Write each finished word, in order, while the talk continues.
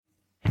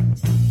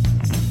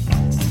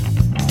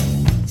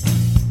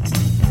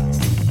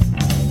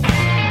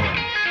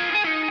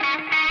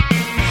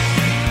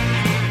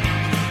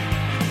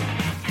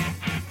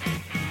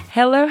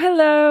Hello,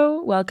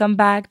 hello. Welcome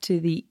back to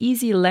the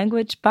Easy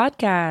Language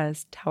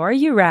Podcast. How are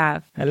you,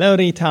 Rav? Hello,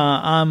 Rita.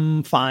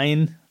 I'm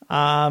fine.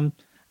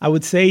 I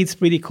would say it's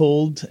pretty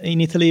cold in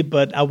Italy,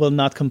 but I will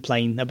not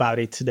complain about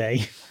it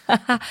today.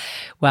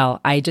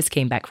 Well, I just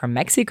came back from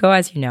Mexico,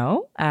 as you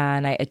know,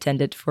 and I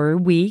attended for a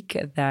week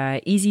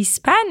the Easy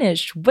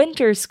Spanish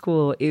Winter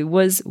School. It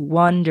was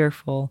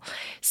wonderful.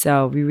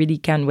 So we really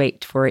can't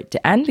wait for it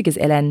to end because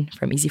Hélène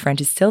from Easy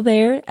French is still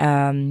there,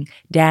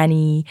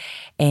 Danny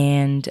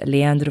and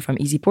Leandro from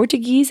Easy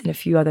Portuguese and a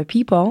few other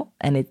people.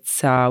 And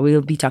it's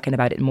we'll be talking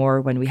about it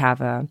more when we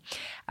have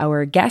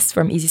our guest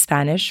from Easy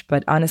Spanish.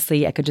 But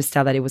honestly, I could just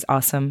tell that it was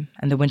awesome.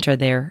 And the winter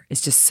there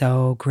is just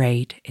so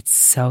great. It's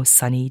so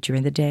sunny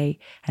during the day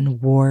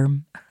and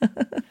warm.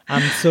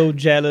 I'm so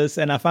jealous.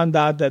 And I found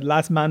out that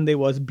last Monday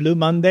was Blue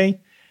Monday.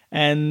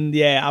 And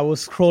I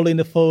was scrolling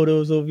the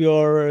photos of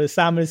your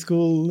summer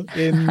school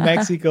in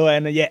Mexico.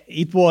 And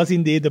it was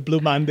indeed a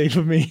Blue Monday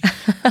for me.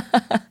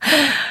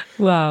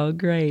 Wow,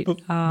 great.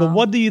 But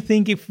what do you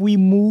think if we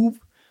move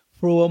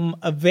from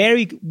a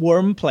very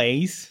warm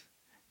place,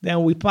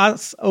 then we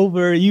pass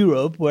over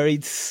Europe where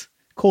it's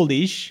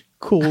coldish,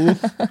 cool,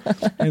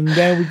 and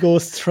then we go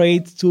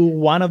straight to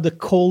one of the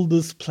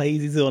coldest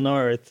places on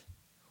Earth?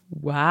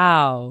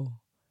 Wow.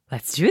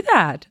 Let's do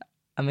that.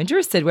 I'm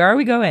interested. Where are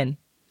we going?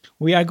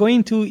 We are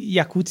going to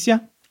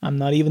Yakutia. I'm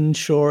not even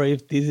sure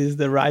if this is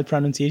the right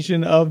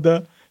pronunciation of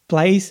the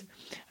place,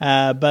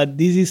 but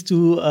this is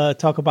to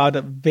talk about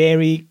a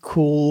very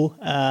cool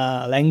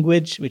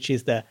language, which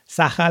is the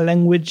Sakha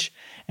language,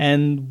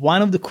 and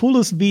one of the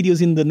coolest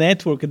videos in the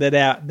network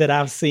that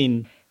I've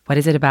seen. What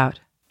is it about?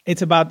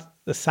 It's about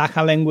the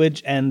Sakha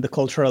language and the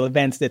cultural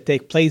events that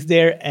take place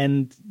there.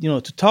 And,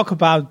 to talk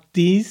about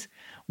these,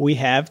 we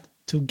have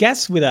two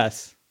guests with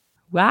us.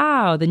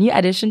 Wow, the new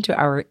addition to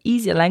our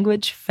Easy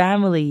Language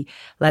family.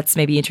 Let's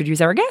maybe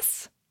introduce our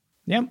guests.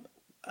 Yeah.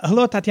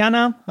 Hello,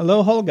 Tatiana.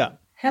 Hello, Olga.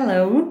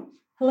 Hello.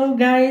 Hello,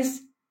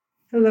 guys.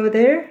 Hello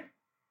there.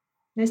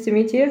 Nice to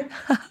meet you.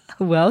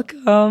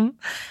 Welcome.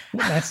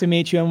 Nice to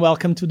meet you and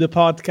welcome to the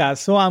podcast.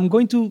 So I'm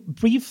going to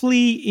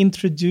briefly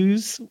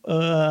introduce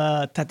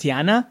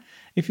Tatiana.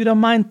 If you don't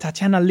mind,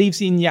 Tatiana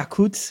lives in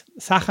Yakut,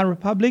 Sakha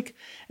Republic,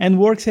 and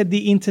works at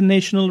the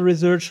International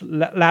Research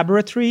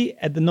Laboratory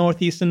at the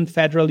Northeastern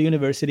Federal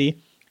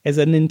University as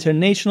an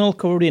international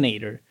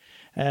coordinator.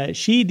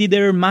 She did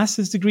her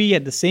master's degree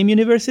at the same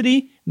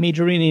university,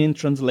 majoring in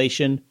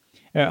translation.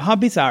 Her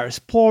hobbies are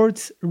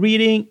sports,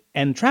 reading,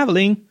 and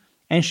traveling,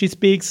 and she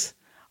speaks,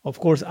 of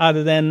course,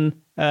 other than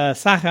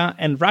Sakha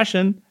and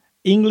Russian,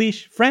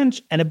 English,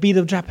 French, and a bit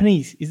of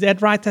Japanese. Is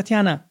that right,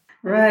 Tatiana?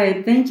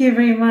 Right. Thank you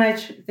very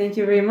much. Thank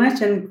you very much.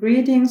 And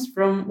greetings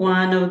from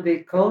one of the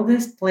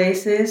coldest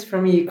places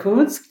from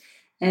Yakutsk.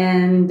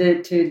 And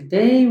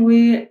today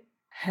we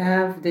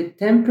have the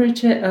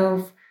temperature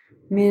of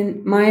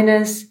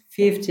minus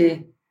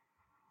 50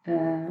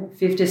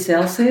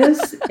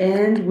 Celsius.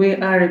 And we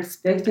are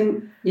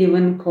expecting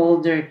even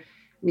colder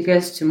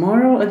because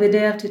tomorrow or the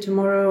day after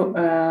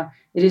tomorrow,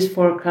 it is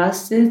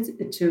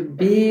forecasted to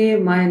be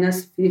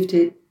minus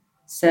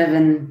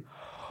 57.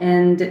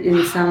 And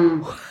in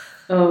some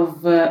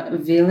of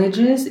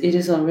villages, it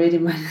is already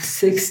minus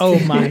 60. Oh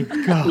my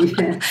God.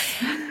 Yes.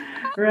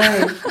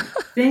 Right.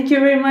 Thank you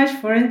very much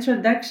for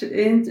introducing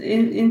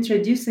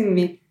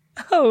me.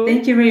 Oh.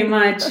 Thank you very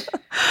much.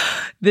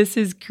 This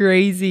is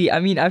crazy.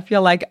 I mean, I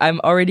feel like I'm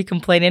already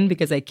complaining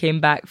because I came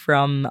back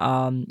from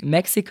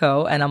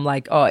Mexico and I'm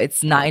like, oh,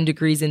 it's 9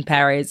 degrees in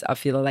Paris. I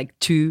feel like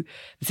this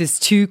is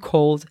too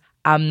cold.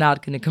 I'm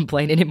not going to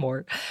complain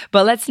anymore.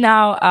 But let's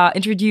now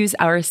introduce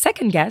our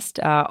second guest,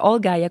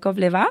 Olga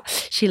Yakovleva.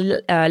 She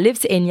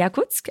lives in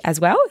Yakutsk as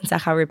well, in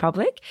Sakha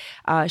Republic.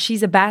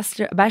 She's a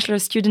bachelor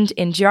student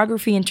in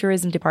Geography and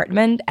Tourism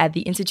Department at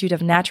the Institute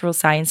of Natural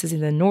Sciences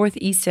in the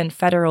Northeastern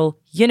Federal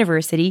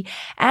University.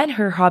 And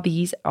her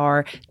hobbies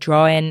are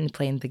drawing,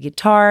 playing the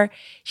guitar.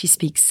 She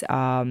speaks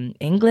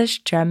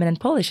English, German, and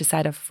Polish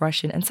aside of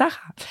Russian and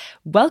Sakha.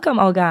 Welcome,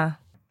 Olga.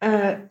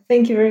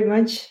 Thank you very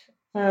much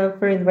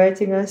for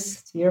inviting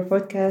us to your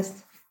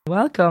podcast.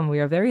 Welcome. We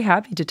are very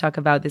happy to talk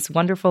about this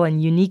wonderful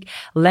and unique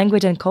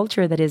language and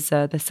culture that is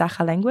the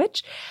Sakha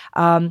language.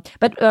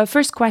 But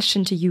first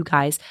question to you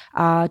guys,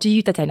 to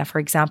you, Tatiana, for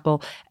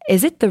example,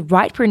 is it the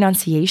right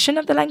pronunciation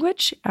of the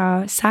language,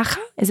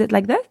 Sakha? Is it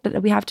like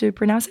that we have to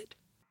pronounce it?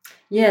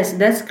 Yes,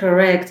 that's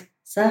correct.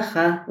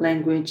 Sakha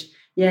language.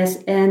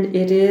 Yes, and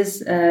it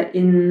is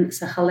in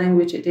Sakha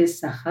language, it is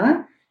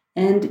Sakha.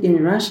 And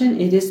in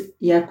Russian, it is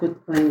Yakut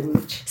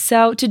language.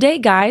 So today,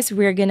 guys,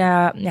 we're going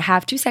to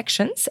have two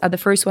sections. The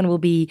first one will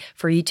be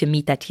for you to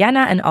meet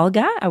Tatiana and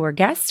Olga, our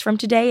guests from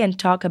today, and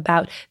talk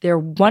about their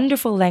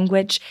wonderful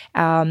language.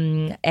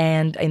 And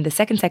in the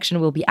second section,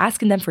 we'll be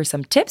asking them for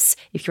some tips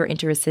if you're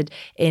interested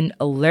in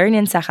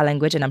learning Sakha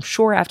language. And I'm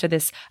sure after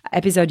this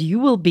episode, you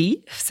will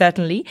be,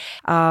 certainly.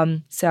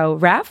 So,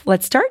 Raf,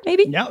 let's start,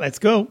 maybe? Yeah, let's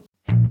go.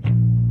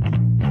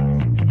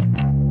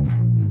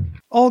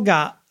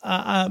 Olga,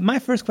 my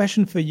first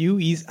question for you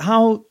is,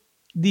 how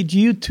did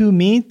you two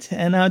meet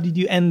and how did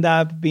you end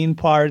up being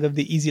part of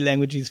the Easy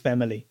Languages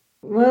family?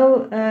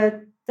 Well,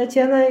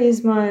 Tatiana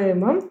is my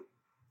mom.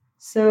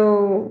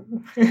 So,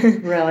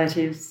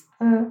 Relatives.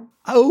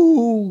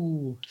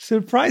 Oh,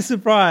 surprise,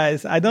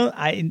 surprise. I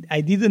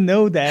didn't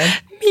know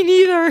that. Me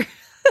neither.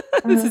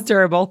 This is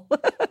terrible.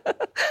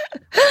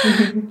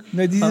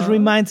 No, this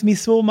reminds me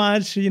so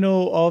much,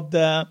 of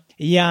the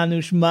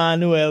Janusz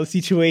Manuel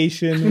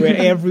situation where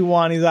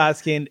everyone is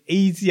asking,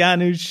 is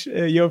Janusz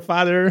your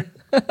father?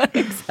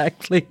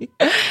 Exactly.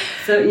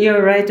 So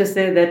you're right to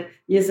say that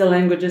is a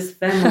languages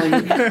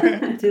family.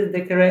 It is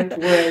the correct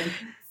word.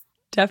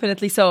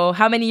 Definitely. So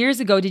how many years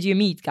ago did you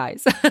meet,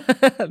 guys?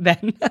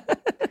 Then.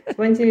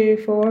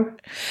 24.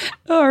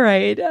 All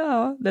right.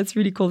 Oh, that's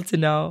really cool to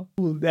know.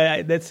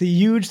 That's a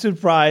huge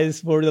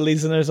surprise for the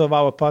listeners of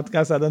our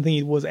podcast. I don't think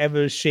it was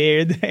ever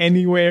shared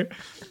anywhere.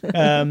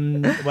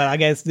 Well, I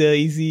guess the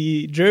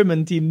Easy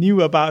German team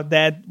knew about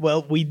that.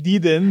 Well, we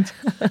didn't.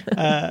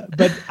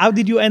 But how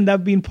did you end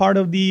up being part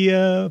of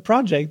the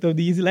project, of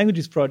the Easy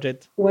Languages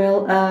project?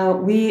 Well,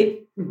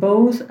 we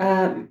both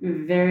are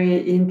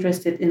very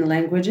interested in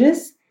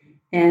languages.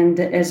 And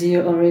as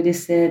you already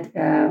said,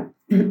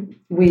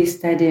 we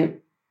study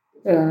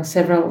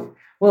several,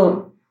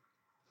 well,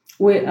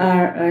 we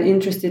are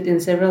interested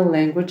in several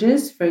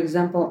languages. For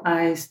example,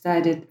 I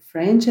studied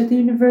French at the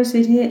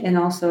university and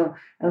also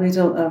a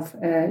little of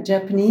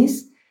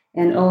Japanese.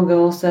 And Olga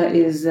also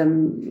is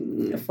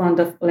fond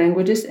of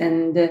languages.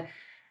 And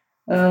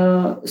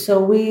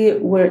so we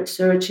were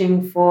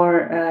searching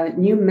for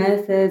new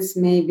methods,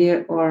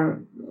 maybe,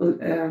 or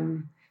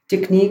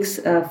techniques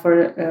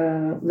for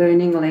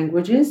learning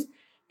languages.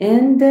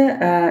 And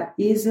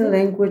Easy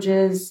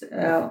Languages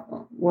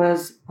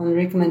was on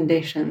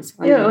recommendations.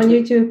 On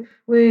YouTube.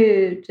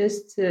 We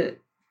just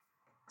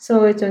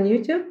saw it on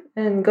YouTube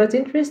and got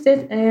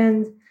interested.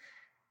 And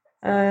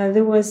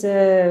there was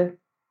an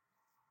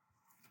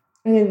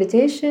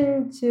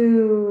invitation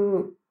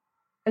to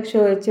a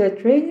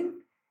training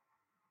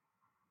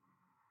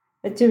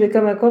to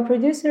become a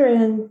co-producer.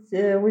 And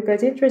we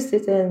got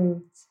interested,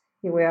 and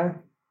here we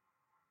are.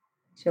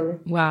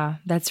 Wow,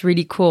 that's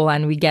really cool.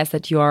 And we guess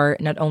that you are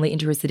not only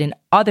interested in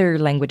other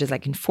languages,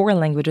 like in foreign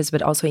languages,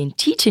 but also in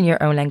teaching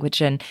your own language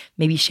and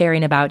maybe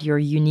sharing about your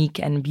unique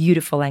and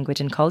beautiful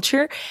language and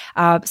culture.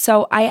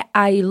 So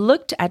I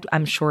looked at,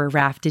 I'm sure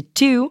Raf did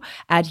too,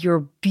 at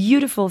your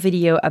beautiful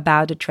video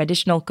about the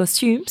traditional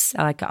costumes,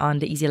 like on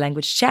the Easy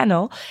Language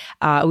channel.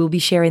 We'll be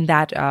sharing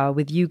that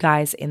with you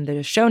guys in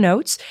the show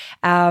notes.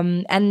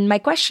 And my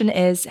question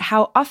is,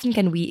 how often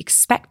can we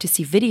expect to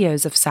see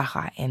videos of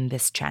Sakha in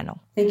this channel?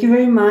 Thank you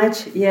very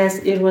much. Yes,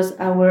 it was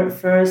our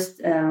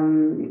first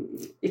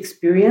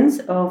experience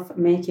of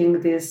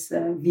making this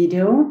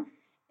video,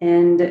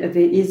 and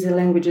the Easy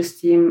Languages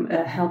team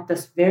helped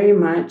us very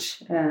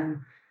much.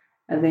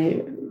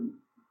 They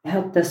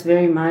helped us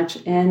very much,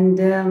 and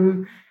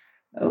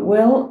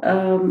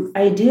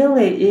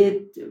ideally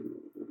it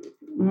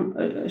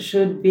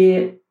should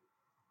be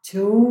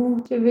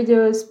two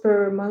videos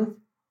per month.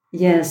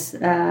 Yes,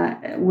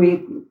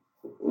 we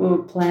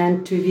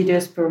plan 2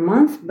 videos per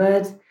month,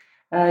 but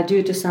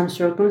due to some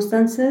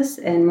circumstances,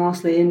 and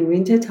mostly in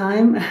winter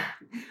time,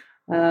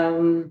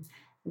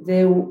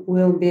 there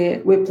will be.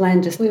 We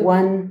plan just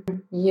one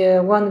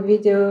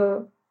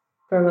video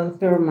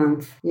per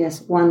month.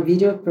 Yes, 1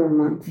 video per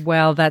month.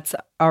 Well, that's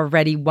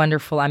already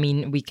wonderful. I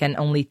mean, we can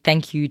only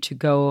thank you to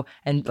go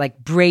and like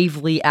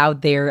bravely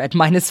out there at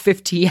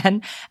 -50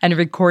 and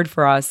record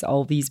for us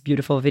all these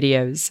beautiful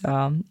videos.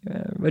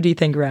 What do you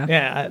think, Raf?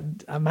 Yeah,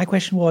 my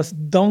question was,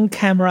 don't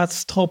cameras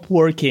stop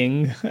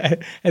working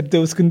at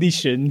those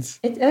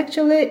conditions? It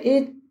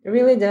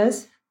really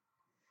does.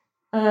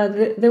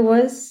 There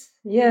was,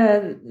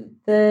 the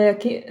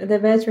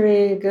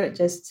battery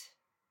just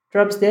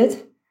drops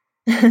dead.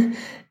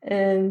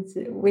 And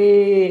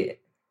we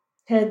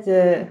had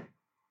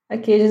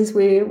occasions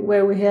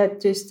where we had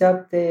to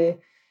stop the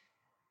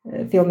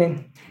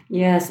filming.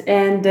 Yes,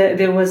 and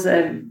there was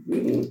a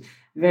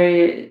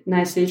very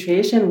nice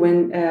situation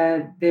when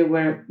there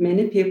were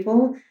many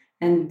people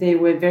and they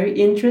were very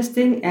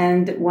interesting,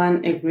 and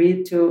one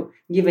agreed to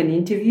give an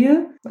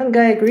interview. One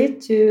guy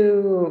agreed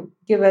to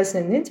give us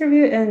an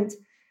interview, and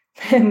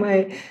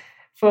my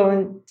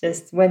phone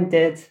just went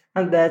dead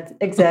on that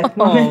exact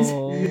moment.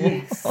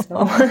 Yes,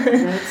 so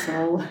that's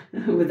all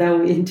with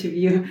our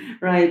interview,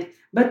 right?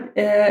 But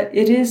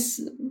it is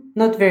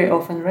not very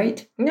often,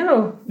 right?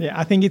 No. Yeah,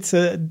 I think it's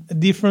a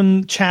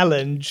different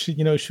challenge,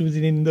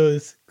 shooting in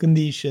those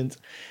conditions.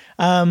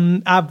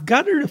 I've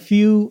gathered a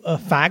few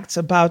facts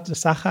about the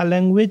Sakha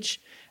language.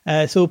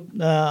 So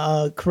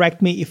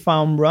correct me if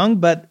I'm wrong,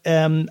 but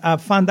I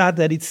found out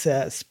that it's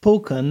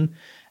spoken.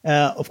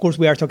 Of course,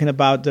 we are talking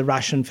about the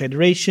Russian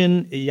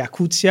Federation,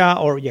 Yakutia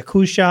or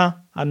Yakusha.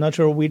 I'm not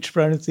sure which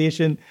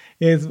pronunciation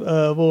is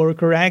more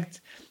correct.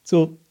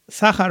 So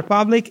Sakha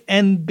Republic,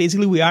 and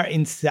basically we are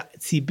in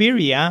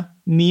Siberia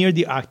near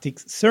the Arctic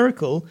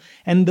Circle,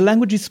 and the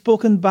language is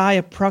spoken by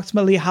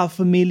approximately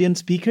 500,000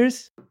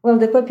 speakers. Well,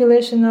 the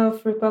population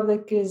of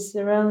Republic is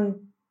around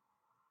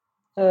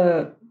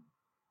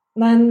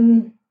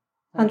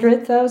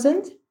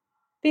 900,000.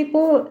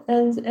 people,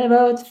 and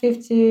about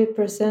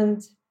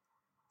 50%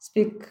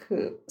 speak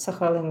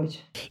Sakha language.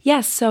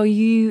 Yes, so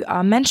you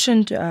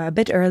mentioned a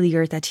bit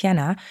earlier,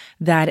 Tatiana,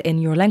 that in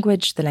your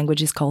language, the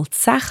language is called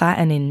Sakha,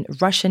 and in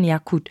Russian,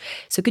 Yakut.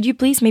 So could you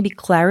please maybe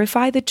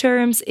clarify the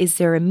terms? Is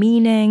there a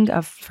meaning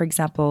of, for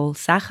example,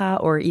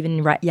 Sakha or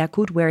even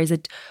Yakut? Where is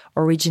it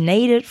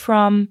originated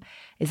from?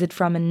 Is it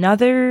from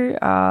another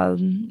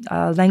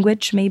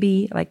language,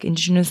 maybe like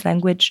indigenous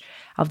language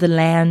of the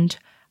land?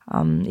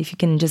 If you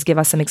can just give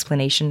us some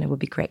explanation, it would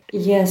be great.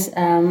 Yes,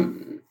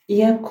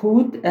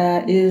 Yakut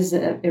is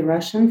a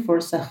Russian for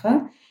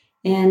Sakha,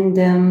 and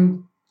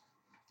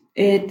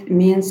it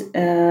means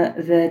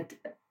that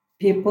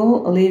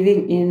people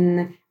living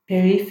in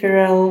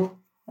peripheral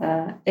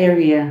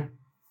area.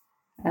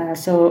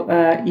 So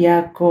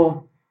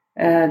Yako,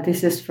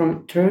 this is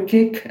from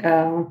Turkic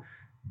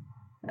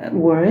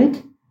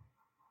word,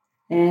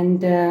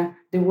 and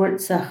the word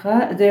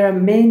Sakha. There are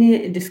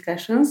many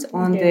discussions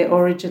on the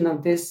origin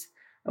of this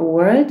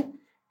word,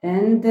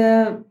 and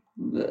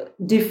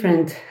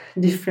different.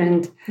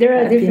 There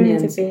are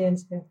different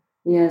opinions. Yeah.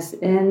 Yes,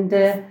 and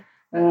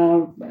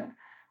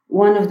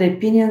one of the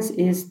opinions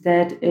is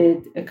that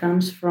it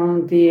comes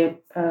from the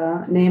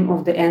name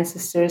of the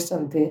ancestors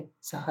of the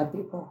Sakha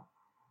people.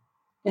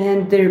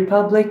 And the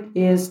republic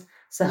is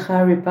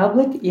Sakha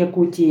Republic,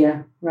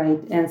 Yakutia,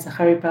 right? And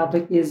Sakha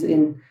Republic is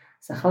in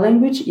Sakha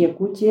language.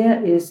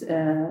 Yakutia is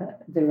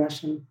the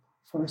Russian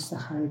for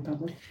Sakha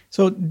Republic.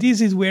 So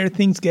this is where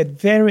things get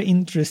very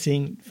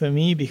interesting for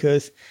me,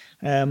 because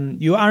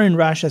you are in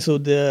Russia, so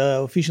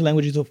the official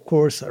language is, of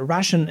course,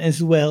 Russian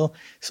as well.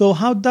 So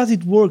how does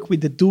it work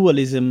with the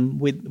dualism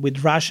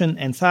with Russian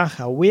and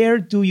Sakha? Where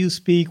do you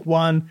speak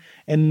one,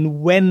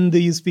 and when do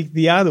you speak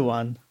the other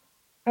one?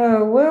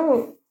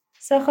 Well,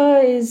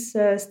 Sakha is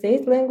a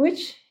state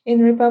language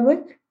in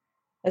Republic,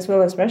 as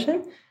well as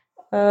Russian.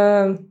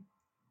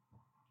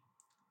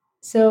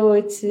 So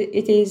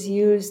it is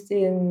used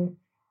in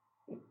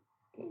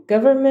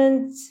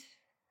government.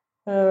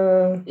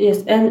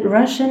 Yes, and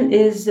Russian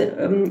is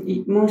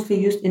mostly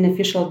used in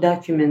official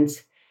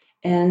documents,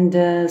 and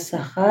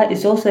Sakha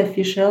is also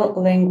official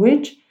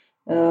language,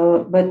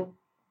 but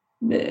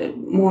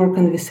more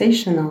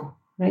conversational,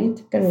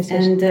 right?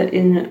 And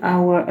in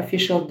our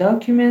official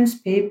documents,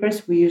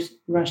 papers, we use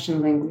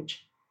Russian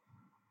language,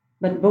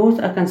 but both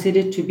are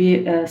considered to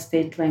be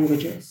state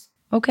languages.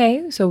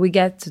 Okay, so we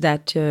get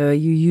that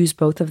you use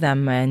both of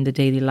them in the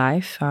daily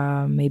life,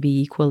 maybe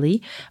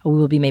equally. We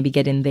will be maybe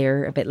getting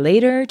there a bit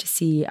later to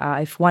see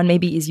if one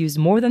maybe is used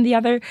more than the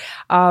other.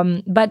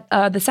 But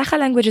the Sakha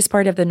language is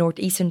part of the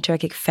Northeastern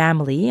Turkic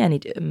family, and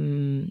it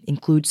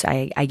includes,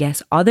 I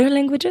guess, other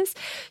languages.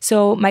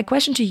 So my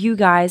question to you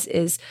guys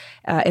is,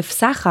 if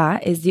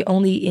Sakha is the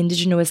only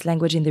indigenous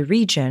language in the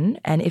region,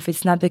 and if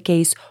it's not the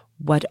case,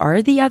 what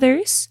are the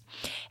others?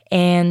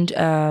 And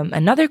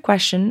another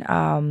question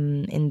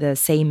in the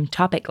same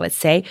topic, let's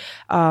say,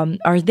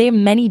 are there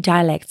many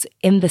dialects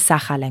in the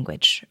Sakha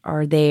language?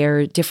 Are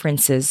there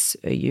differences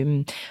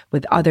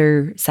with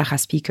other Sakha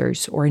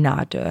speakers or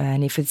not?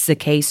 And if it's the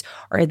case,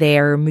 are they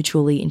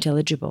mutually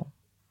intelligible?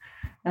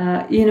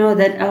 You know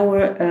that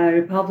our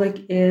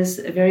republic is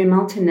very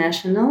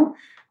multinational.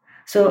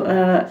 So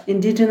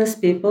indigenous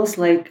peoples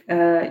like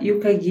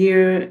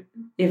Yukagir,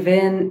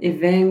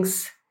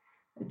 Evenks,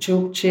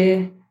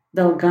 Chukchi,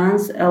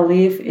 Dalgans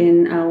live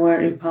in our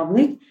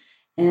republic,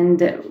 and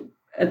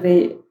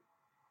they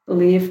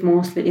live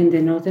mostly in the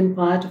northern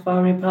part of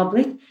our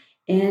republic.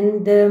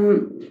 And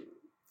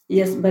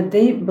yes, but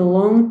they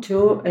belong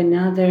to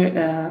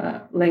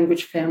another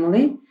language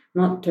family,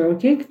 not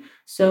Turkic.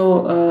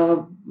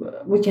 So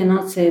we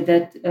cannot say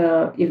that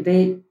if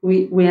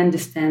we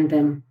understand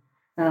them.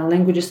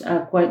 Languages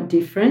are quite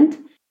different.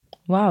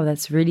 Wow,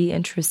 that's really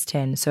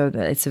interesting. So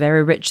it's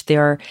very rich.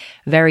 There are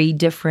very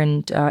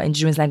different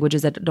indigenous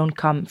languages that don't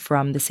come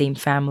from the same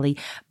family.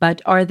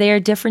 But are there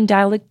different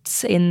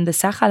dialects in the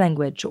Sakha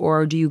language,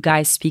 or do you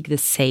guys speak the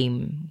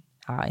same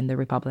in the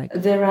Republic?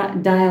 There are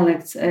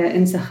dialects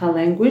in Sakha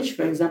language,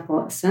 for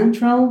example,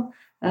 Central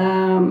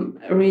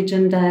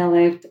region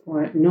dialect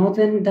or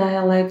Northern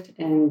dialect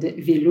and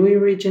Vilui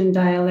region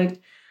dialect.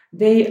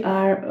 They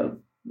are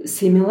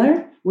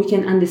similar. We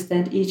can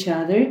understand each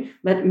other,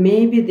 but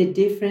maybe the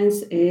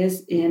difference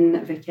is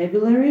in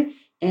vocabulary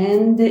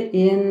and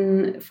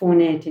in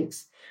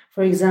phonetics.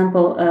 For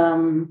example,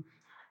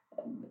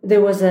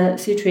 there was a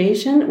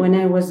situation when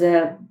I was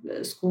a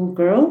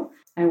schoolgirl.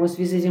 I was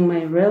visiting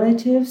my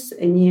relatives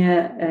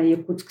near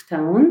Yakutsk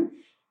town,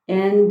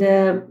 and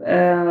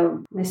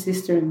my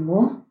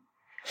sister-in-law,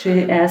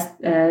 she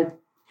asked,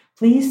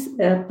 please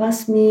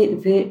pass me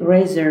the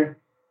razor.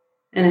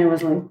 And I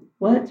was like,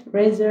 what,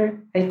 razor?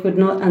 I could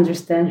not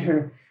understand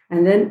her.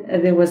 And then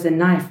there was a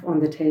knife on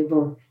the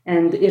table,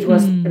 and it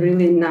was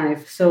really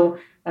knife. So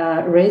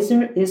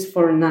razor is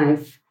for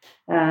knife.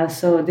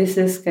 So this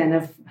is kind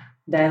of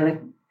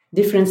dialect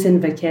difference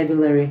in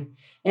vocabulary.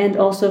 And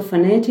also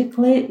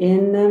phonetically,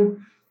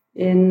 in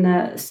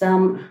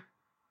some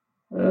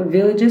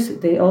villages,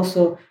 they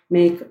also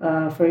make,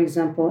 for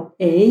example,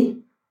 A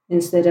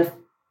instead of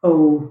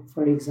O,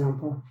 for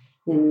example,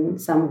 in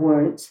some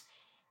words.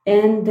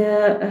 And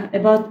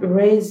about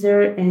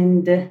razor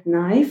and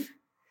knife,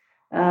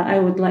 I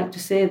would like to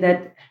say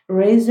that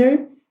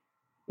razor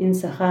in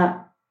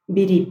Sakha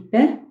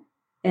birippe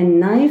and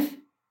knife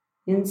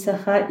in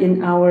Sakha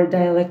in our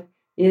dialect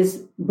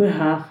is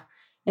bihar.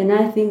 And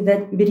I think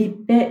that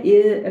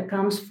birippe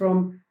comes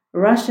from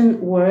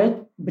Russian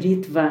word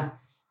britva.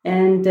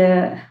 And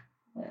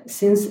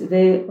since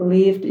they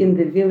lived in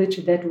the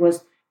village that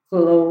was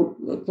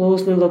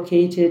closely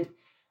located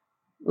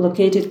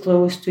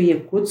close to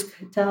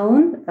Yakutsk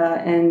town,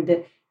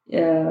 and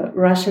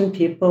Russian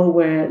people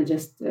were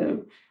just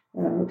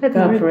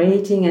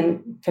cooperating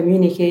and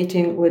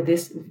communicating with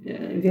this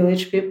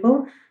village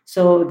people.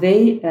 So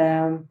they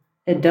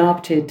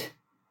adopted,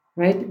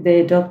 right?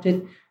 They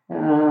adopted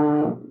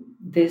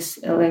this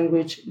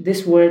language,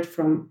 this word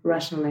from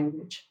Russian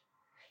language.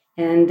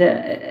 And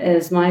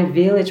as my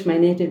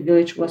native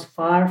village was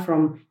far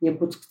from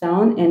Yakutsk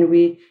town, and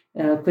we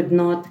could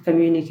not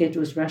communicate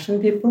with Russian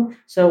people,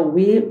 so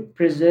we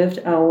preserved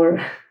our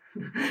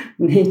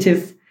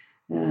native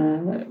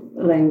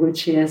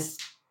language, yes.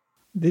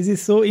 This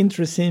is so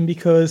interesting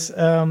because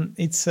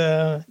it's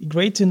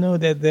great to know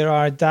that there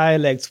are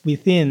dialects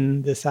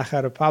within the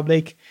Sakha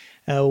Republic.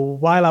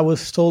 While I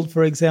was told,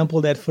 for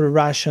example, that for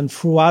Russian,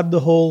 throughout the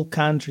whole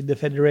country, the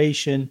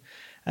Federation,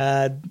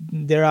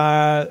 there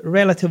are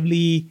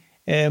relatively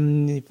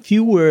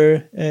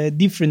fewer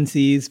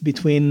differences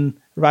between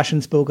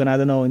Russian spoken, I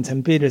don't know, in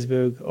St.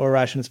 Petersburg or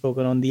Russian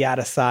spoken on the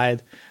other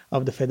side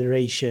of the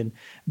Federation.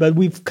 But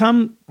we've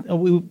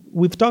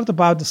talked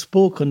about the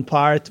spoken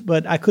part,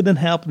 but I couldn't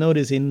help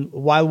noticing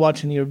while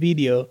watching your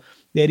video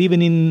that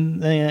even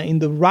in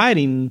the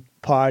writing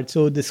part,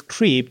 so the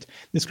script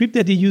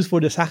that you use for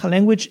the Sakha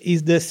language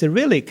is the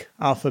Cyrillic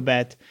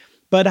alphabet.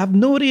 But I've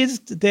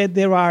noticed that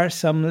there are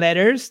some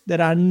letters that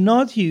are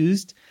not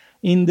used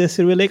in the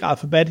Cyrillic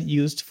alphabet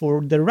used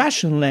for the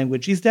Russian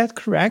language. Is that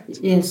correct?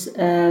 Yes,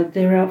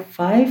 there are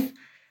 5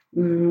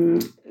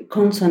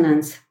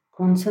 consonants.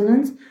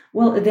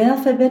 Well, the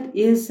alphabet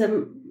is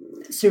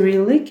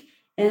Cyrillic,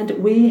 and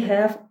we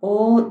have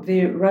all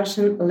the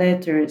Russian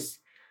letters.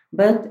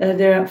 But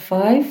there are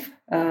 5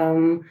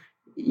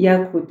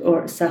 Yakut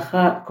or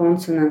Sakha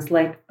consonants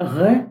like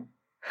R,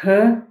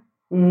 H,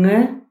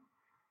 Ng,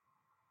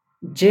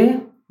 J,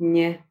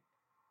 N,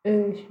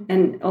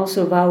 and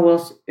also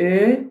vowels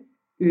Ö,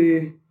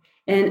 U.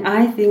 And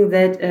I think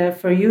that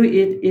for you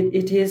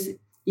it is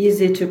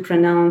easy to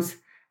pronounce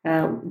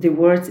the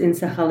words in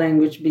Sakha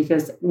language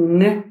because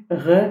N,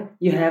 R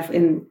you have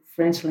in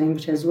French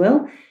language as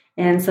well.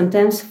 And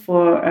sometimes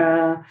for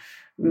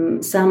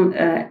some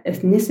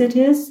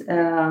ethnicities,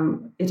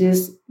 it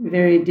is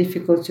very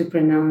difficult to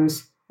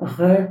pronounce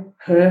R,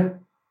 H,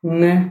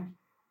 N.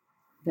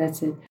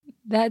 That's it.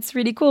 That's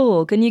really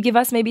cool. Can you give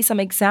us maybe some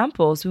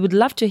examples? We would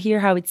love to hear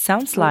how it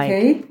sounds like.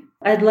 Okay.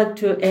 I'd like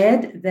to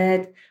add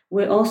that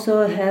we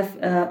also have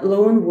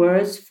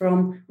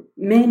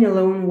many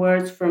loan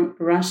words from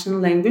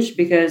Russian language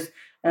because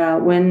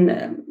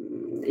when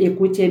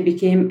Yakutia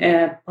became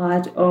a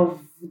part of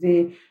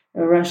the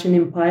Russian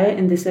Empire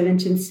in the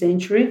 17th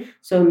century,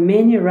 so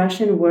many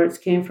Russian words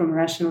came from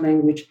Russian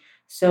language.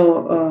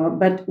 So,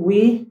 but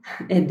we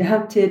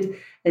adapted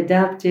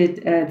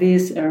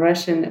these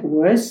Russian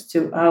words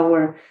to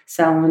our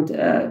sound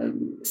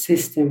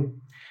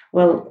system.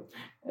 Well,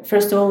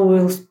 first of all,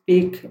 we'll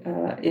speak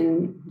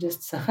in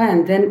just Sakha,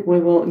 and then we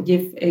will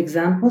give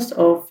examples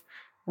of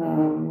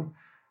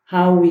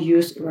how we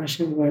use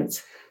Russian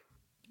words.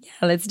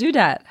 Yeah, let's do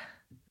that.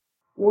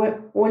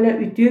 Ola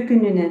ütü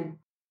gününen.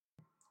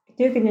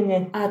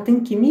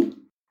 Atın kimi?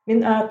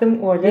 Min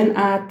atım Olga. Ben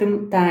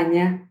atım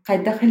Tanya.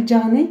 Kayda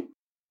kılacağını?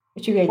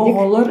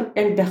 Oğullar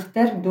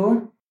elbäxter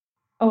do.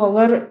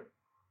 Oğullar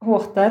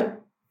huaqtar.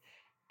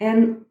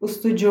 En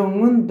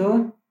ustucuğumun do.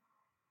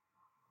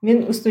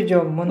 Min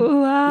ustucuğumun.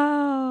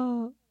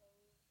 Wow.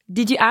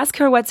 Did you ask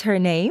her what's her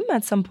name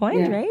at some point,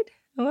 Yeah. right?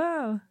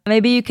 Wow.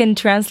 Maybe you can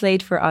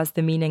translate for us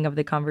the meaning of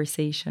the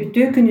conversation.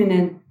 Ütü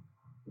gününen.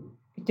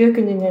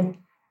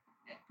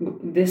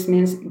 This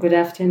means good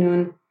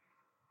afternoon.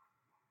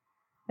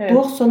 Evet.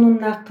 Tuğ sonun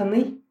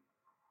hakkını.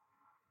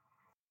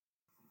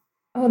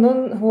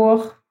 Onun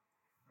huaq.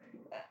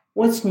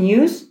 What's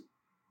news?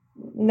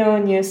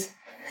 No news.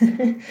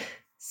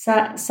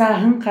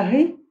 Sahın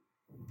kahı.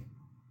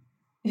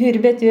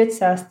 Hürbet üet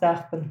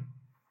saastaqpın.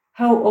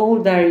 How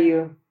old are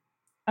you?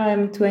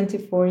 I'm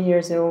 24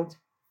 years old.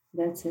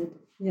 That's it.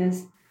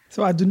 Yes.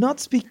 So I do not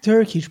speak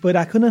Turkish, but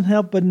I couldn't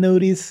help but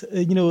notice,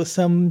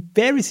 some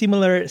very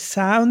similar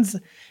sounds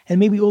and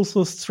maybe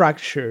also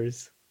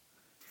structures.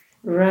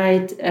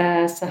 Right.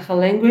 Sakha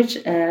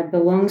language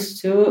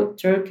belongs to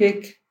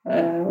Turkic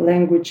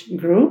language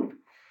group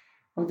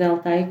of the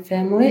Altaic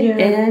family. Yeah.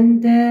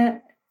 And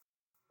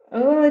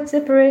It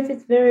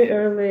separated very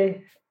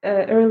early,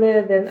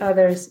 earlier than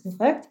others, in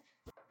fact.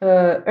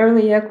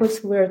 Early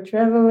Yakuts were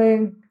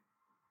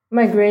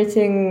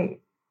migrating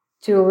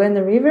to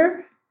Lena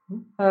River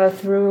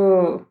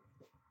through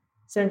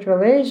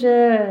Central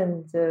Asia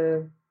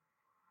and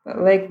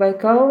Lake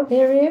Baikal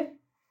area.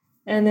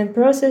 And in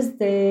process,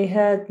 they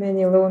had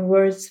many loan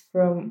words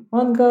from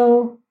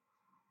Mongol,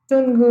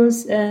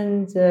 Tungus,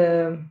 and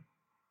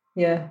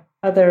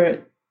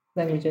other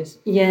languages.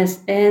 Yes,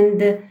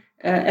 and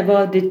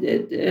about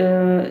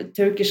the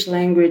Turkish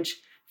language,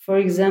 for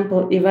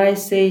example, if I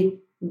say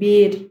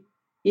bir,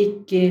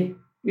 iki,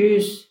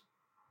 üç,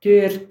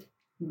 dört,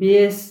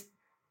 beş,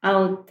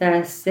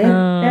 altı, sette,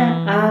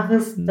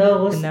 ağız, The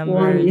dokuz, on.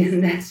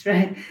 numbers. That's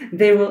right.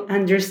 They will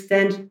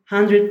understand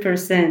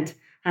 100%,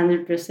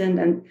 100%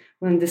 and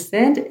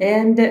understand.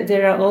 And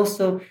there are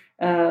also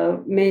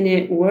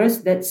many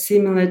words that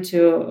similar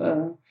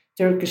to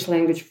Turkish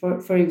language.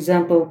 For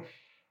example,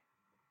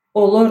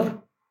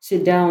 olur,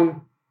 sit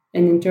down,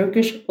 and in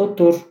Turkish,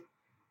 otur.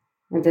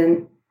 And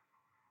then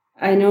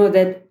I know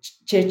that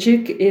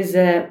çeçik is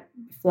a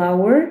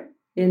flower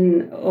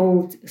in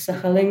old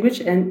Sakha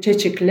language, and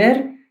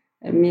çeçikler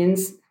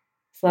means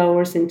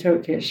flowers in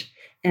Turkish.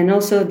 And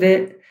also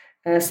the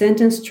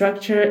sentence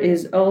structure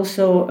is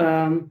also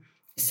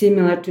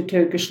similar to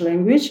Turkish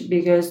language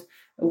because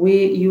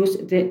we use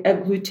the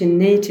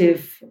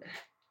agglutinative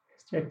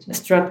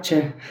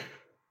structure.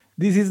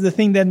 This is the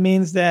thing that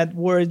means that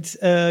words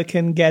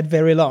can get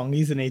very long,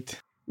 isn't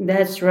it?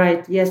 That's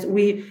right. Yes,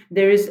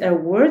 there is a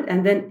word,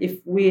 and then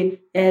if we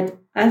add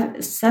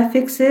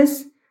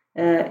suffixes,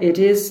 it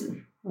is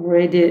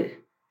already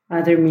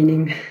other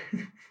meaning.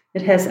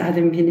 It has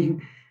other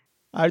meaning.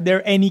 Are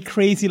there any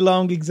crazy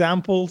long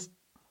examples?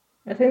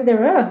 I think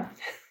there are.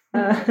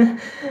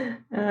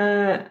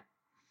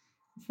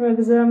 For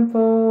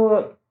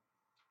example,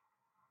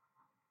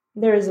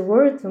 there is a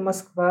word to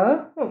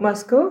Moscow.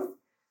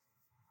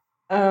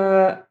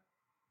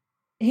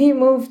 He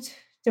moved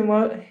to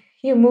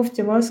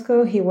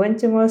Moscow. He went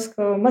to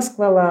Moscow.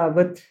 Moskvala,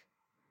 but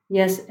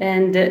yes,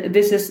 and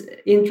this is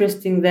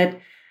interesting that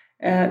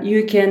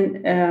you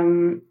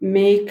can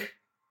make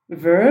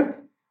verb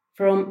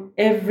from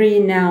every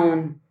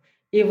noun,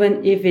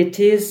 even if it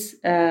is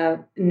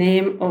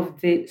name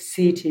of the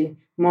city.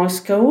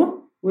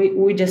 Moscow,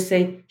 we just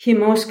say he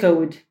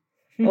Moscowed,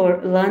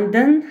 or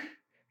London,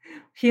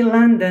 he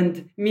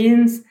Londoned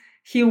means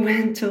he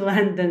went to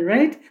London,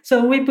 right?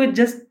 So we put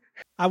just.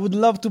 I would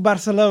love to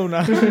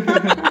Barcelona.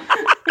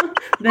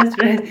 That's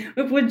right.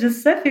 We put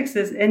just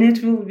suffixes and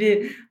it will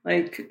be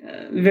like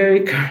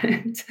very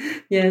correct.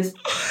 Yes.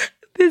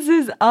 This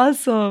is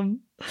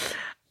awesome.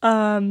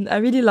 I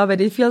really love it.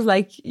 It feels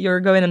like you're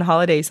going on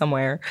holiday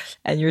somewhere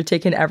and you're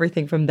taking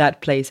everything from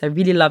that place. I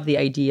really love the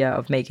idea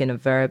of making a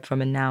verb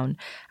from a noun.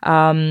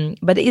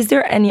 But is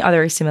there any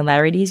other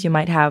similarities you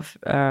might have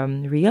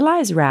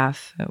realized,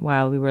 Raf,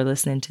 while we were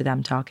listening to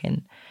them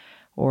talking,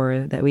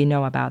 or that we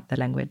know about the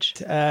language?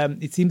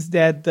 It seems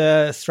that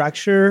the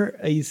structure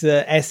is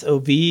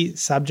SOV,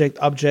 subject,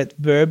 object,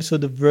 verb. So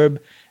the verb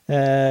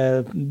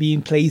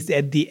being placed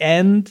at the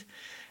end.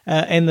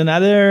 And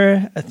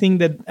another thing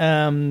that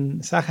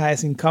Sakha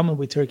has in common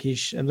with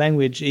Turkish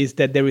language is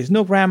that there is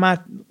no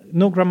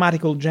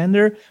grammatical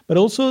gender, but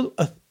also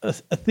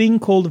a thing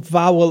called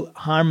vowel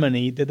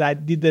harmony that I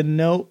didn't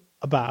know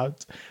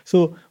about.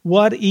 So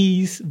what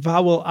is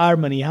vowel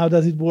harmony? How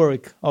does it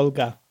work,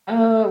 Olga?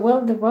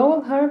 Well, the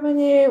vowel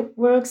harmony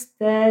works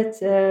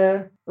that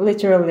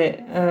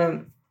literally,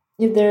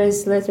 if there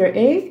is letter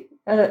A,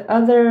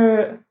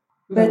 other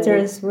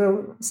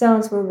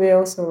sounds will be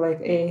also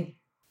like A.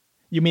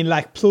 You mean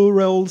like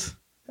plurals,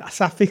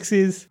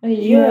 suffixes?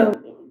 Yeah,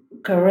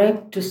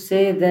 correct to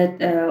say that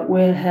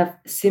we have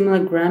similar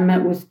grammar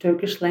with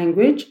Turkish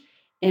language,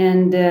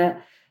 and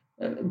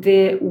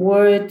the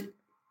word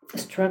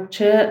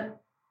structure,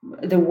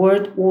 the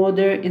word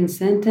order in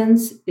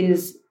sentence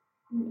is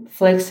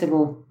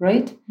flexible,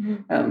 right?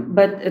 Mm-hmm.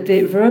 But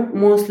the verb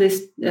mostly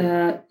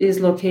is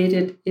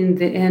located in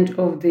the end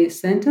of the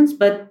sentence.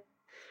 But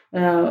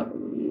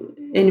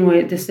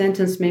anyway, the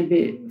sentence may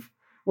be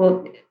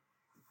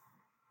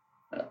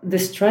the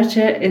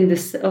structure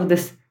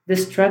the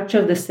structure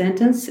of the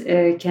sentence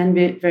can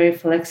be very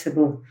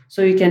flexible.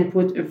 So you can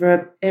put a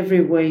verb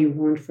every way you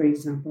want, for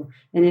example,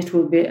 and it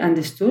will be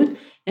understood.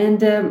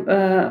 And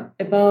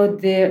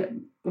about the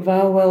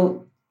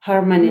vowel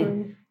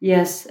harmony,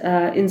 yes,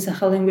 in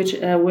Sakha language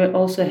we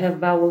also have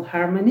vowel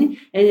harmony,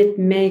 and it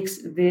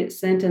makes the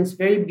sentence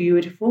very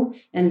beautiful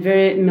and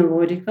very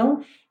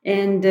melodical.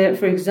 And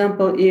for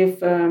example, if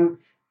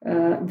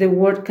the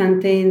word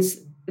contains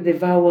the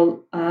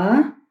vowel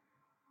a,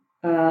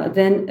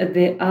 then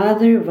the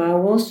other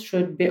vowels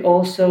should be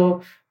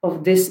also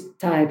of this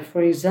type.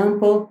 For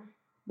example,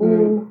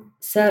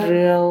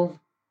 sarıl,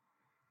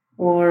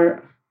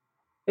 or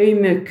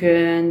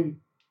öymökön,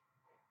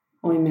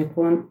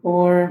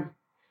 or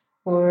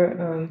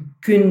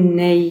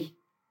künney.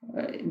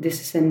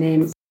 This is a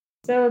name.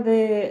 So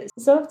the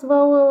soft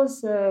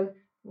vowels have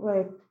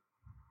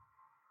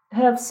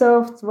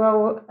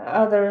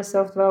other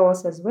soft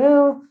vowels as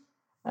well.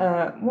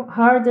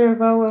 Harder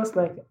vowels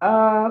like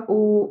a,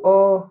 u,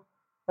 o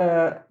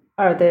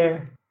are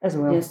there as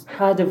well. Yes,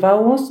 harder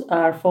vowels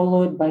are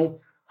followed by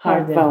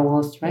hard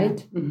vowels,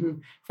 right? Yeah. Mm-hmm.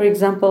 For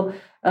example,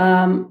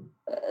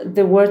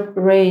 the word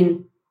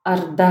rain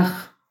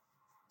ardach.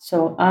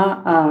 So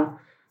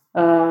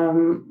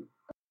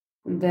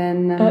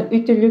then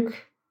ütülük,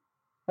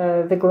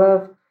 the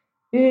glove,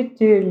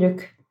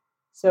 ütülük.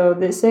 So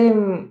the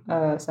same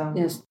sound.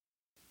 yes,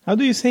 How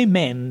do you say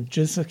men?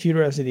 Just a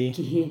curiosity.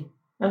 kihi,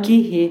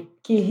 Kihi.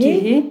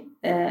 kihi,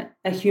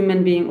 a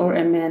human being or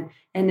a man,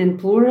 and in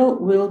plural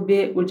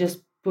we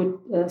just put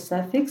a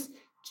suffix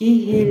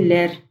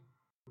kihiler.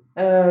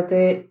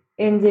 The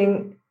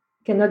ending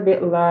cannot be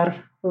lar.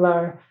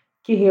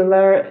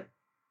 Kihilar.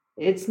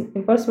 It's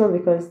impossible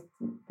because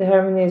the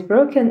harmony is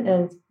broken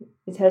and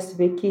it has to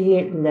be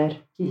kihiler.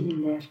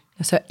 Kihiler.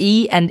 So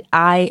E and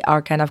I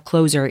are kind of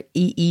closer.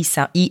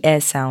 sound,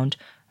 ES sound.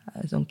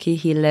 So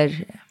kihiler.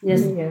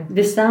 Yes, Yeah.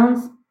 the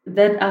sounds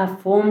that are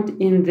formed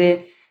in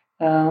the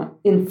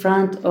in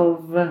front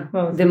of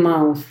Mouth. the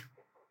mouth.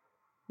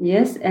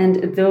 Yes,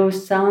 and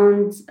those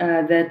sounds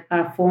that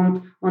are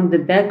formed on the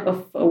back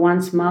of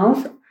one's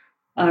mouth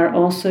are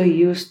also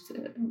used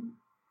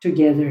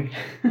together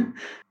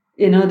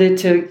in order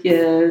to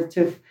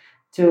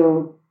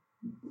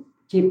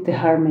keep the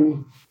harmony.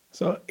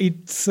 So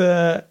it's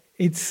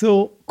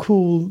so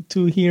cool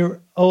to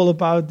hear all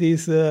about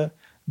this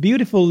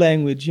beautiful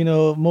language. You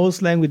know,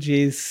 most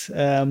languages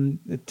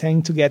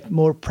tend to get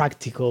more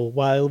practical,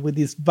 while with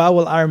this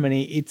vowel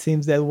harmony, it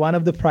seems that one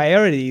of the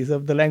priorities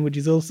of the language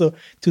is also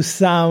to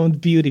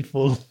sound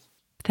beautiful.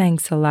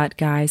 Thanks a lot,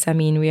 guys. I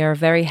mean, we are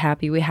very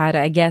happy. We had,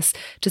 I guess,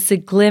 just a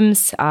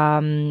glimpse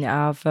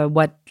of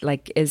what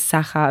is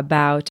Sakha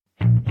about.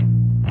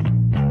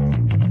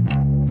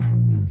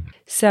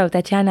 So,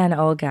 Tatiana and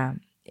Olga,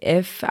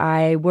 if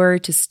I were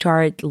to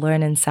start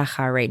learning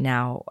Sakha right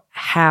now,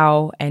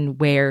 how and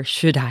where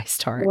should I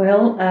start?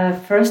 Well,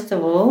 first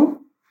of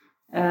all,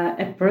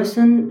 a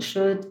person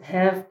should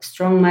have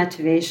strong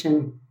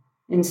motivation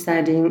in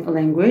studying a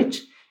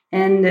language,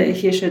 and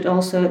he should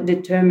also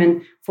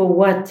determine for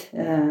what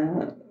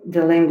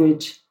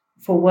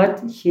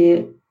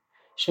he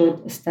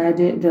should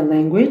study the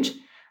language.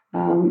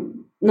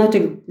 Not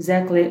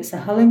exactly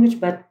Sakha language,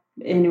 but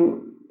any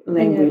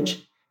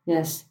language.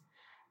 Yes.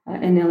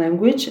 Any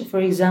language. For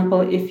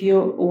example, if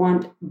you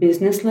want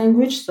business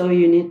language, so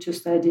you need to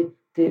study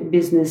the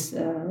business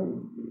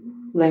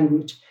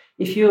language.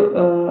 If you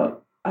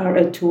are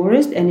a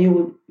tourist and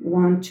you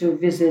want to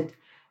visit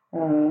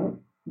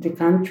the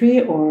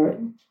country or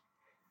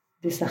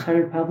the Sakha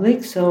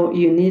Republic, so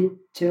you need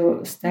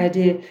to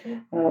study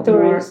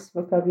Tourist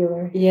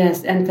vocabulary.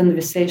 Yes, and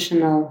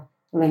conversational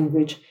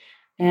language.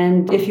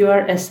 And if you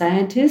are a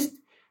scientist,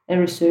 a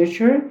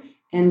researcher,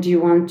 and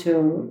you want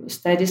to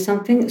study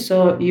something,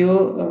 so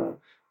you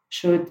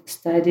should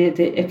study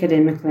the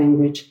academic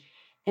language.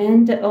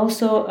 And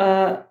also,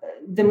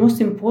 the most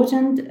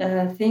important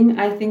thing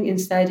I think in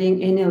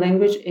studying any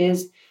language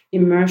is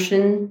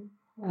immersion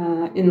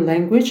in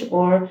language,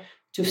 or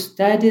to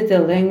study the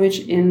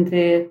language in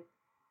the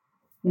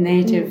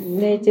native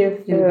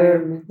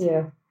environment.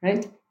 Yeah.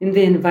 Right? In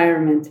the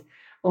environment.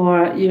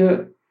 Or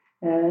you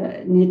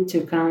need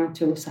to come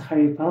to Sakha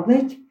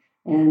Republic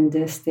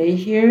and stay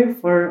here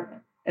for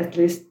at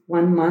least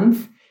 1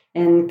 month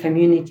and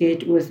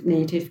communicate with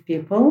native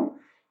people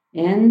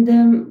and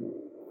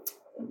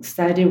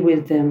study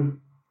with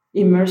them.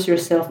 Immerse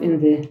yourself in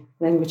the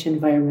language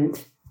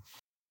environment.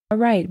 All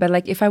right,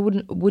 but if I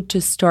would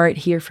to start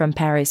here from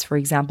Paris, for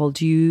example,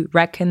 do you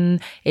reckon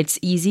it's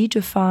easy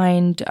to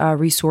find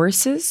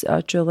resources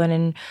to learn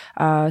in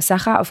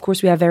Sakha? Of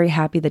course, we are very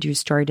happy that you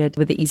started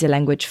with the Easy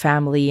Language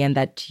family and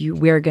that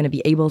we're going to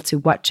be able to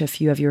watch a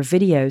few of your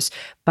videos.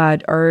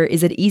 But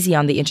is it easy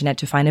on the internet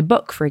to find a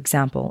book, for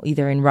example,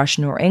 either in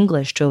Russian or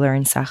English to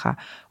learn Sakha?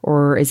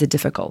 Or is it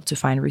difficult to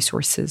find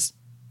resources?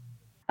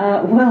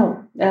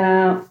 Our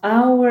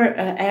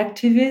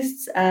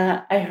activists,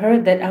 I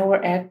heard that our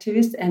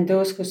activists and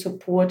those who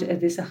support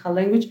the Sakha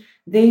language,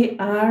 they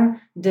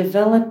are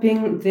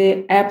developing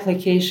the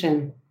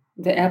application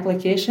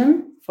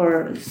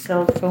for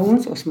cell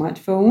phones or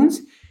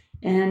smartphones.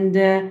 And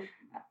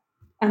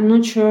I'm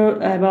not sure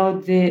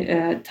about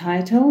the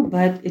title,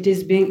 but it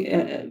is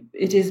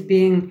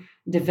being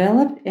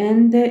developed,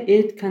 and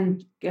it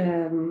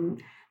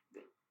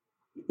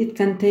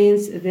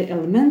contains the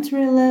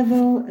elementary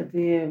level,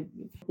 the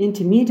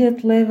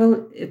intermediate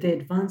level, the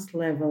advanced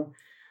level.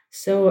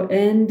 So,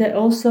 and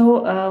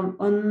also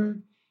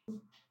on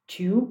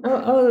Tube.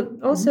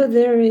 Also,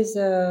 there is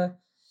on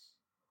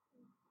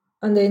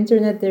the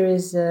internet, there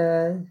is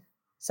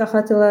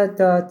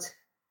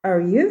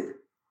sakhatila.ru.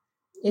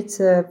 It's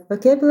a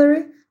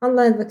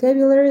online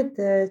vocabulary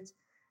that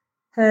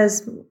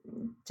has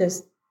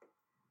just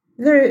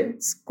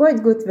it's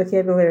quite good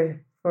vocabulary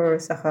for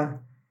Sakha.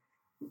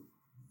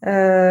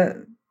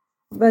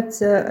 But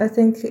I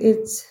think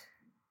it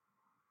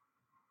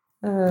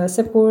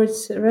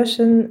supports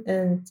Russian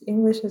and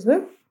English as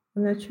well.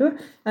 I'm not sure.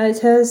 It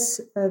has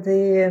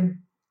the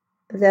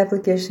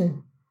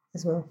application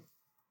as well.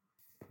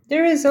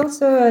 There is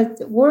also a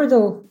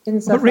Wordle in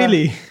Sakha. Oh,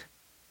 really?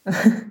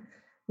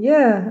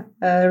 Yeah,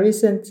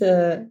 recent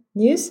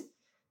news.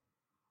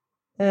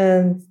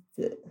 And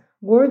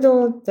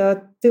Wordle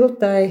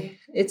tiltai.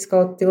 It's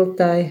called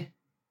tiltai,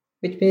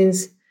 which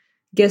means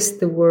guess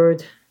the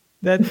word.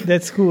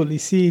 That's cool. You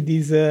see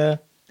these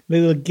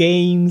little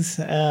games.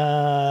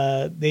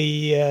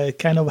 They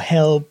kind of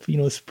help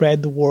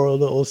spread the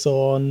word also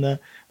on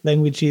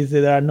languages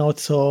that are not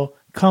so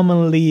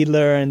commonly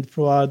learned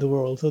throughout the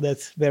world. So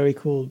that's very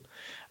cool.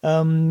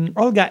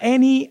 Olga,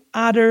 any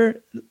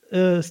other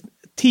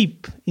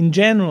tip in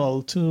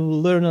general to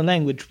learn a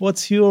language?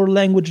 What's your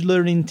language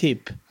learning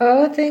tip?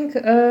 I think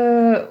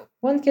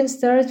one can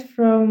start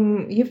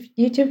from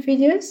YouTube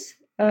videos.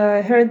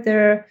 I heard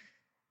there.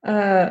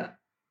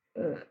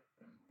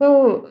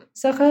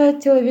 Sakha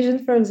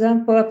Television, for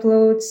example,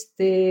 uploads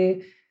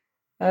the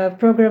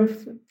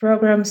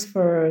programs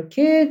for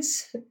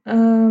kids,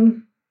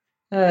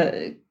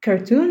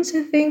 cartoons,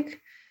 I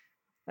think,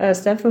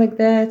 stuff like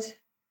that.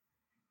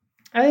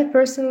 I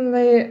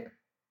personally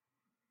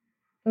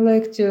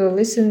like to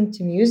listen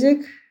to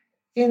music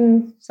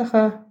in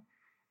Sakha,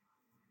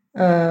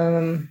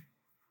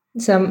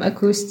 some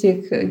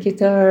acoustic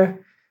guitar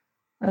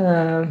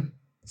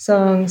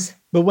songs.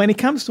 But when it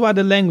comes to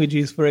other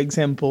languages, for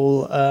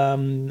example,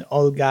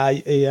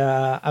 Olga,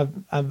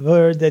 I've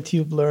heard that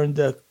you've learned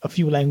a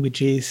few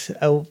languages.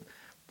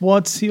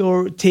 What's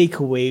your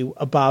takeaway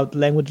about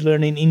language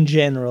learning in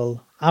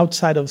general,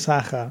 outside of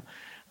Sakha?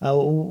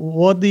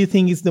 What do you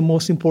think is the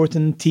most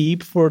important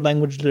tip for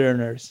language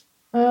learners?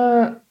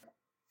 I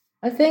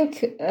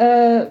think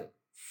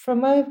from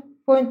my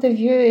point of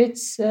view,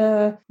 it's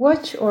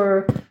watch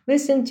or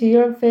listen to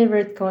your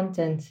favorite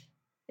content.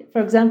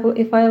 For example,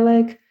 if I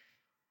like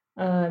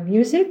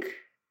music,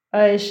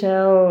 I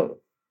shall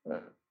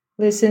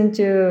listen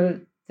to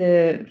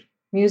the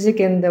music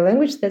in the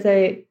language that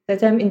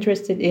I'm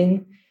interested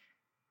in.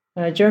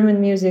 German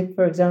music,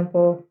 for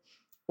example,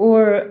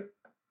 or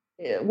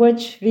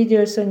watch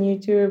videos on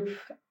YouTube.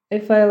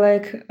 If I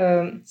like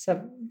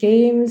some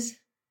games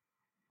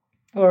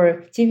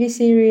or TV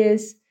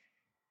series,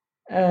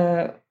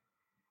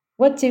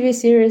 what TV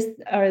series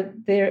are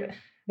there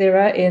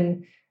are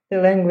in the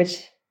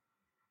language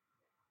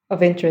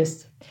of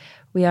interest?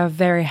 We are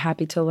very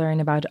happy to learn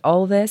about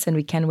all this, and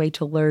we can't wait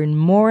to learn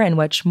more and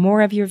watch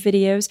more of your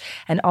videos.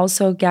 And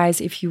also,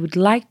 guys, if you would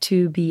like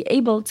to be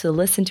able to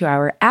listen to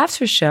our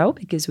after show,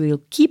 because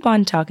we'll keep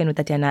on talking with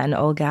Tatiana and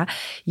Olga,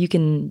 you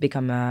can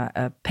become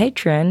a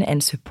patron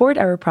and support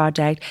our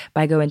project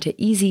by going to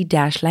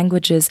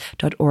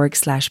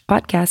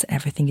easy-languages.org/podcast.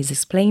 Everything is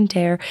explained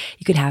there.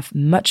 You can have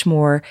much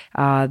more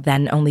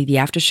than only the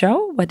after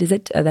show. What is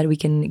it that we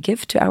can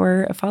give to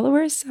our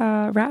followers,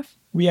 Raf?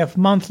 We have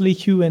monthly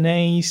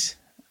Q&As.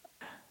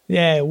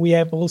 Yeah, we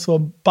have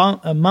also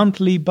a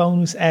monthly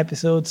bonus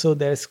episode, so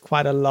there's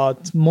quite a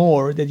lot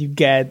more that you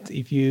get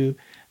if you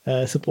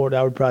support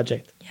our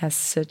project. Yes,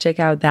 so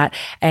check out that.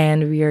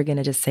 And we are going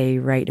to just say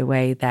right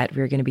away that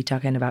we're going to be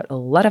talking about a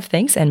lot of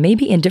things, and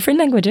maybe in different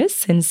languages,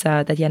 since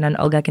Tatiana and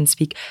Olga can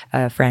speak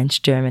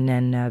French, German,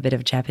 and a bit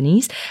of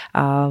Japanese.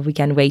 We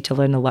can't wait to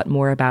learn a lot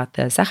more about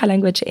the Sakha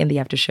language in the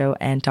after show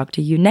and talk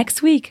to you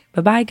next week.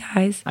 Bye-bye,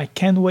 guys. I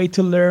can't wait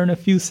to learn a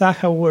few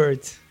Sakha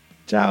words.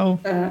 Ciao.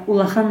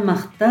 Улахан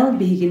мақтал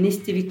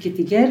бигинести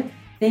виккетигер.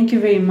 Thank you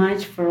very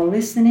much for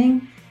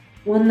listening.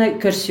 Унна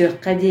көрсөк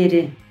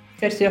қадери.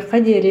 Көрсөк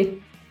қадери.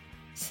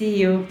 See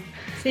you.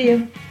 See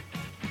you.